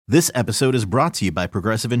This episode is brought to you by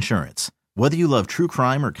Progressive Insurance. Whether you love true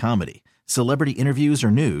crime or comedy, celebrity interviews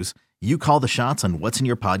or news, you call the shots on what's in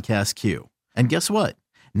your podcast queue. And guess what?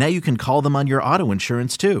 Now you can call them on your auto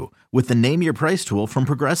insurance too with the Name Your Price tool from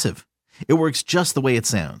Progressive. It works just the way it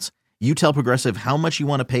sounds. You tell Progressive how much you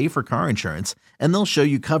want to pay for car insurance, and they'll show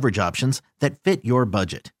you coverage options that fit your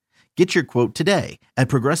budget. Get your quote today at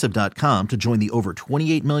Progressive.com to join the over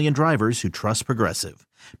 28 million drivers who trust Progressive.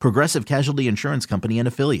 Progressive Casualty Insurance Company and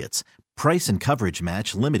Affiliates. Price and coverage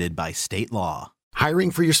match limited by state law. Hiring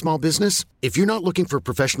for your small business? If you're not looking for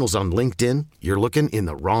professionals on LinkedIn, you're looking in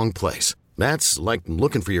the wrong place. That's like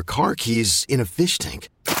looking for your car keys in a fish tank.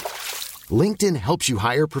 LinkedIn helps you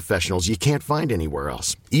hire professionals you can't find anywhere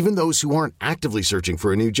else, even those who aren't actively searching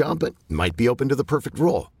for a new job but might be open to the perfect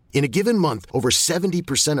role. In a given month, over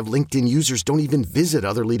 70% of LinkedIn users don't even visit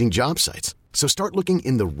other leading job sites. So start looking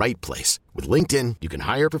in the right place. With LinkedIn, you can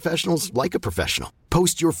hire professionals like a professional.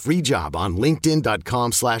 Post your free job on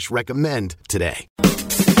linkedin.com/recommend today.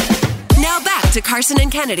 Now back to Carson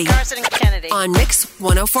and Kennedy. Carson and Kennedy. On Mix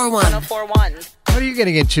 104.1. 104.1. What are you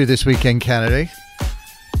getting into this weekend, Kennedy?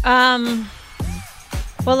 Well,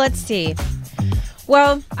 let's see.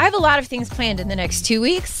 Well, I have a lot of things planned in the next 2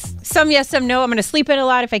 weeks. Some yes, some no. I'm going to sleep in a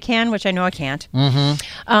lot if I can, which I know I can't.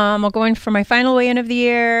 I'll go in for my final weigh-in of the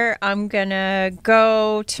year. I'm going to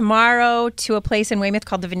go tomorrow to a place in Weymouth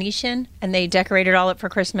called The Venetian, and they decorate it all up for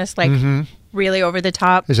Christmas, like really over the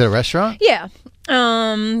top. Is it a restaurant? Yeah.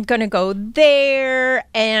 Going to go there,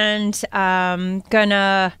 and going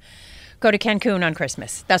to go to Cancun on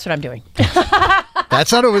Christmas. That's what I'm doing.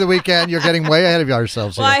 That's not over the weekend. You're getting way ahead of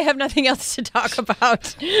yourselves here. Well, I have nothing else to talk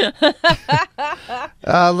about.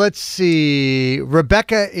 Let's see.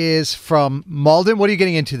 Rebecca is from Malden. What are you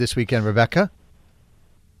getting into this weekend, Rebecca?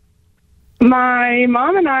 My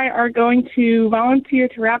mom and I are going to volunteer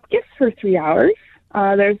to wrap gifts for 3 hours.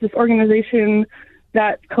 There's this organization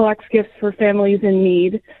that collects gifts for families in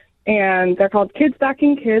need, and they're called Kids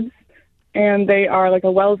Backing Kids, and they are like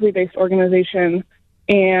a Wellesley-based organization.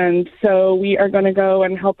 And so we are going to go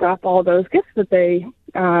and help wrap all those gifts that they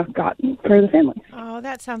got for the families. Oh,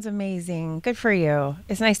 that sounds amazing. Good for you.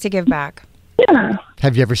 It's nice to give back. Yeah.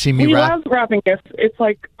 Have you ever seen me We wrap? love wrapping gifts. It's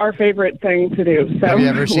like our favorite thing to do. So Have you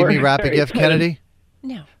ever seen me we're wrap a very gift, excited. Kennedy?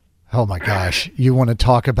 No. Oh my gosh! You want to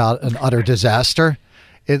talk about an utter disaster?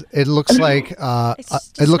 It looks like It's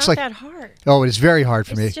just it looks not like that hard. Oh, it is very hard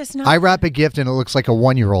for It's me. just not I wrap a gift and it looks like a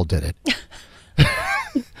 1-year-old did it.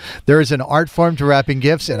 There is an art form to wrapping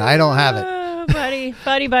gifts, and I don't have it. Oh, buddy.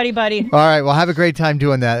 All right, well, have a great time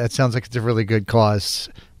doing that. That sounds like it's a really good cause.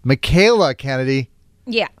 Michaela Kennedy,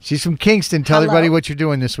 Yeah. she's from Kingston. Tell Hello. everybody what you're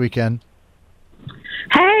doing this weekend.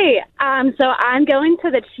 Hey, so I'm going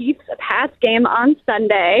to the Chiefs-Pats game on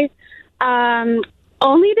Sunday,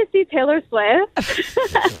 only to see Taylor Swift.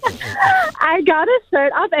 I got a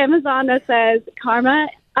shirt off Amazon that says Karma.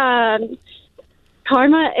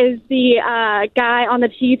 Karma is the guy on the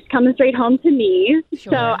Chiefs coming straight home to me.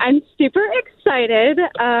 Sure. So I'm super excited.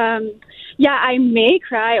 Yeah, I may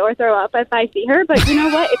cry or throw up if I see her, but you know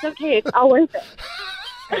what? It's okay. It's all worth it.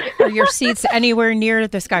 Are your seats anywhere near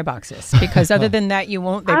the skyboxes? Because other than that, you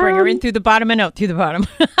won't. They bring her in through the bottom and out through the bottom.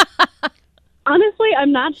 Honestly,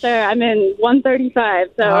 I'm not sure. I'm in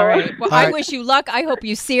 135. So All right. Well, All I right. wish you luck. I hope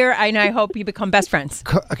you see her, and I hope you become best friends.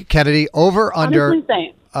 Kennedy, over under honestly,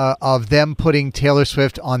 same. of them putting Taylor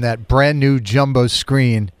Swift on that brand new jumbo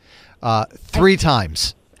screen 3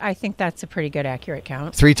 times. I think that's a pretty good accurate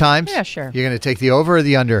count. 3 times? Yeah, sure. You're going to take the over or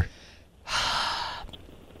the under? I'm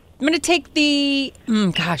going to take the...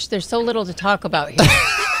 gosh, there's so little to talk about here.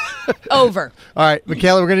 Over. All right,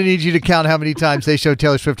 Michaela, we're going to need you to count how many times they show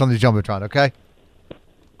Taylor Swift on the Jumbotron, okay?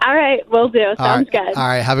 All right, will do. Sounds good. All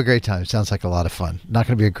right, have a great time. It sounds like a lot of fun. Not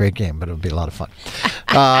going to be a great game, but it'll be a lot of fun.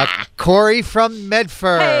 Corey from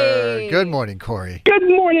Medford. Hey. Good morning, Corey. Good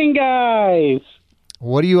morning, guys.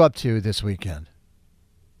 What are you up to this weekend?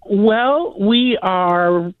 Well, we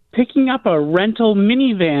are picking up a rental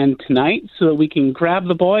minivan tonight so that we can grab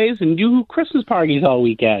the boys and do Christmas parties all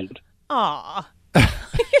weekend. Aw.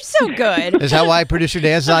 You're so good. Is that why producer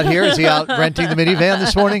Dan's not here? Is he out renting the minivan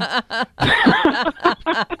this morning?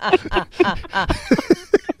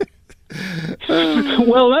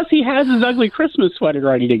 Well, unless he has his ugly Christmas sweater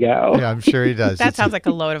ready to go. Yeah, I'm sure he does. That sounds like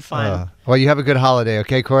a load of fun. Well, you have a good holiday,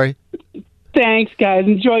 okay, Corey? Thanks, guys.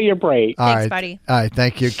 Enjoy your break. All Thanks, right. buddy. All right,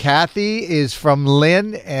 thank you. Kathy is from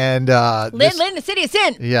Lynn, and Lynn, the city of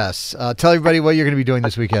sin. Yes. Tell everybody what you're going to be doing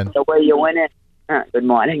this weekend. So where you win it? Good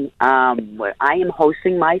morning. I am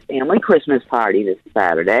hosting my family Christmas party this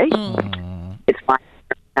Saturday. It's my turn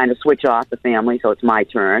to kind of switch off the family, so it's my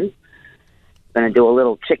turn. Going to do a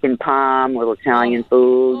little chicken parm, little Italian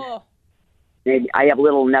food. Maybe I have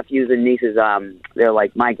little nephews and nieces. They're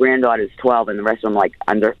like, my granddaughter's 12, and the rest of them like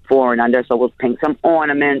under 4 and under. So we'll paint some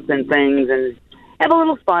ornaments and things and have a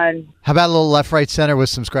little fun. How about a little left, right, center with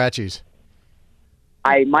some scratchies?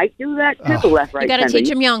 I might do that too. Left, right, You got to center. teach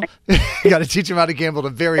them young. You got to teach them how to gamble at a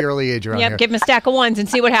very early age around here. Yep, give them a stack of ones and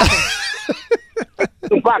see what happens.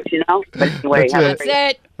 $2, you know. But anyway, That's That's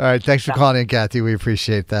it. All right, thanks for calling in, Kathy. We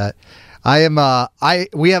appreciate that.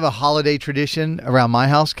 We have a holiday tradition around my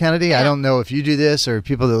house, Kennedy. I don't know if you do this or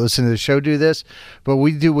people that listen to the show do this, but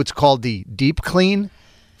we do what's called the deep clean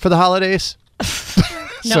for the holidays.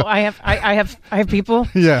 No, I have people.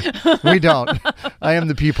 Yeah, we don't. I am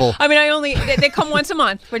the people. I mean, they come once a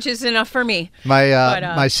month, which is enough for me.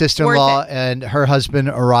 My sister-in-law worth it. and her husband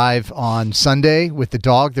arrive on Sunday with the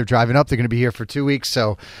dog. They're driving up. They're going to be here for 2 weeks.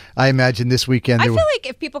 So I imagine this weekend. I feel like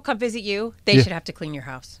if people come visit you, they should have to clean your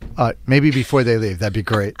house. Maybe before they leave. That'd be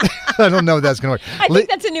great. I don't know if that's going to work. I think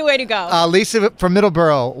that's a new way to go. Lisa from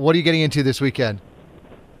Middleborough, what are you getting into this weekend?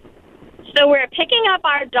 So we're picking up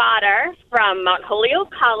our daughter from Mount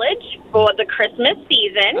Holyoke College for the Christmas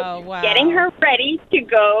season. Oh, wow. Getting her ready to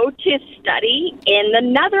go to study in the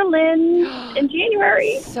Netherlands in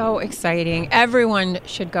January. So exciting. Everyone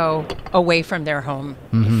should go away from their home,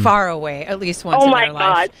 Mm-hmm. far away, at least once in their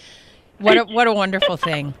life. What a wonderful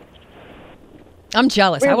thing. I'm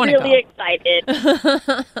jealous. I We're want to really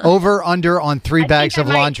excited. Over, under on 3 bags think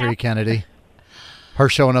of I might laundry, have- Kennedy. Her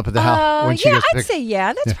showing up at the house when she yeah, gets I'd picked. say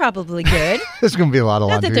that's probably good. There's going to be a lot of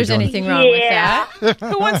Not laundry. that there's going. anything wrong with that.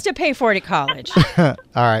 Who wants to pay for it at college? All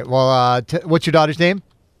right. Well, what's your daughter's name?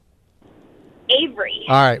 Avery.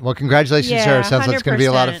 All right. Well, congratulations, Yeah, Sarah. Sounds like it's going to be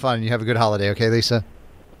a lot of 100%. fun. You have a good holiday, okay, Lisa?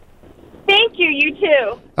 Thank you. You too.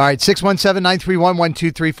 All right.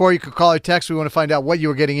 617-931-1234. You could call or text. We want to find out what you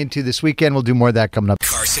were getting into this weekend. We'll do more of that coming up.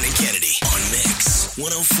 Carson and Kennedy on Mix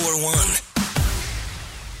 104.1.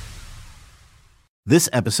 This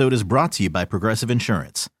episode is brought to you by Progressive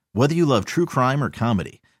Insurance. Whether you love true crime or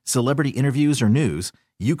comedy, celebrity interviews or news,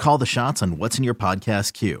 you call the shots on what's in your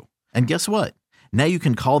podcast queue. And guess what? Now you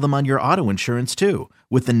can call them on your auto insurance too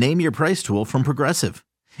with the Name Your Price tool from Progressive.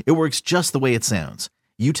 It works just the way it sounds.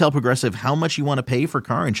 You tell Progressive how much you want to pay for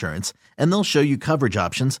car insurance, and they'll show you coverage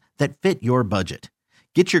options that fit your budget.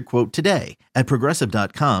 Get your quote today at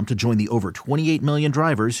Progressive.com to join the over 28 million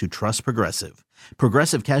drivers who trust Progressive.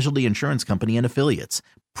 Progressive Casualty Insurance Company and Affiliates.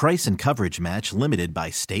 Price and coverage match limited by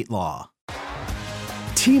state law.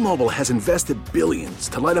 T-Mobile has invested billions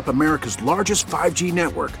to light up America's largest 5G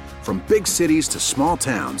network, from big cities to small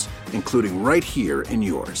towns, including right here in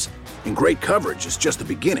yours. And great coverage is just the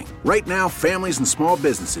beginning. Right now, families and small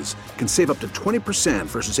businesses can save up to 20%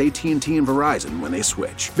 versus AT&T and Verizon when they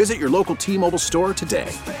switch. Visit your local T-Mobile store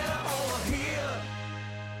today.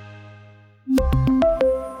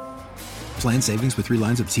 Plan savings with 3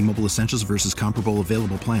 lines of T-Mobile Essentials versus comparable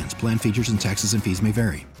available plans. Plan features and taxes and fees may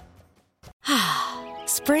vary.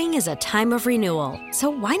 Spring is a time of renewal, so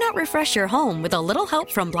why not refresh your home with a little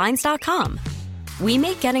help from Blinds.com? We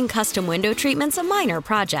make getting custom window treatments a minor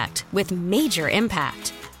project with major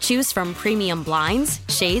impact. Choose from premium blinds,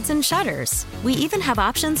 shades, and shutters. We even have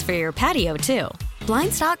options for your patio, too.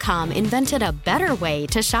 Blinds.com invented a better way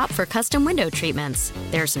to shop for custom window treatments.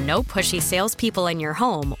 There's no pushy salespeople in your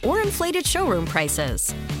home or inflated showroom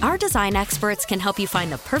prices. Our design experts can help you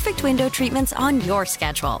find the perfect window treatments on your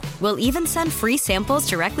schedule. We'll even send free samples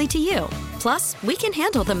directly to you. Plus, we can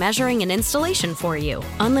handle the measuring and installation for you.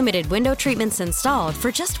 Unlimited window treatments installed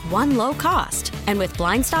for just one low cost. And with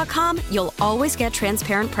Blinds.com, you'll always get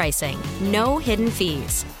transparent pricing. No hidden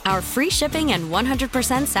fees. Our free shipping and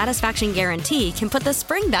 100% satisfaction guarantee can put the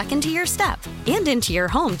spring back into your step and into your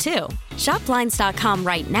home, too. Shop Blinds.com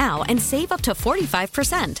right now and save up to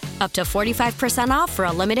 45%. Up to 45% off for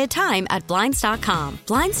a limited time at Blinds.com.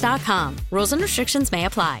 Blinds.com. Rules and restrictions may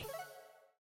apply.